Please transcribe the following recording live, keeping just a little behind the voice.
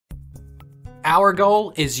Our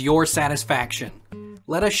goal is your satisfaction.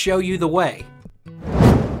 Let us show you the way.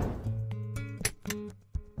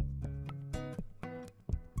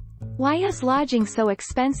 Why is lodging so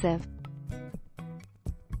expensive?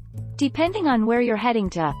 Depending on where you're heading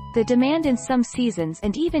to, the demand in some seasons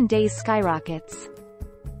and even days skyrockets.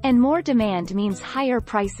 And more demand means higher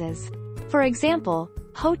prices. For example,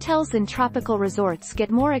 hotels in tropical resorts get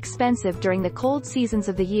more expensive during the cold seasons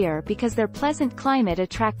of the year because their pleasant climate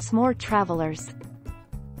attracts more travelers.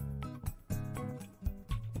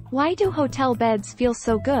 Why do hotel beds feel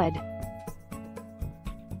so good?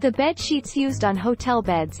 The bed sheets used on hotel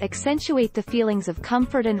beds accentuate the feelings of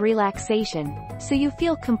comfort and relaxation, so you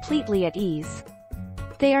feel completely at ease.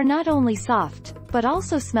 They are not only soft, but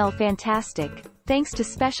also smell fantastic, thanks to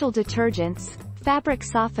special detergents, fabric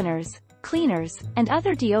softeners, cleaners, and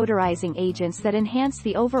other deodorizing agents that enhance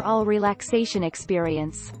the overall relaxation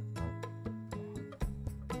experience.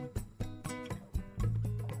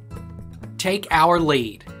 Take our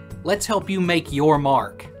lead. Let's help you make your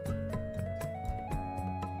mark.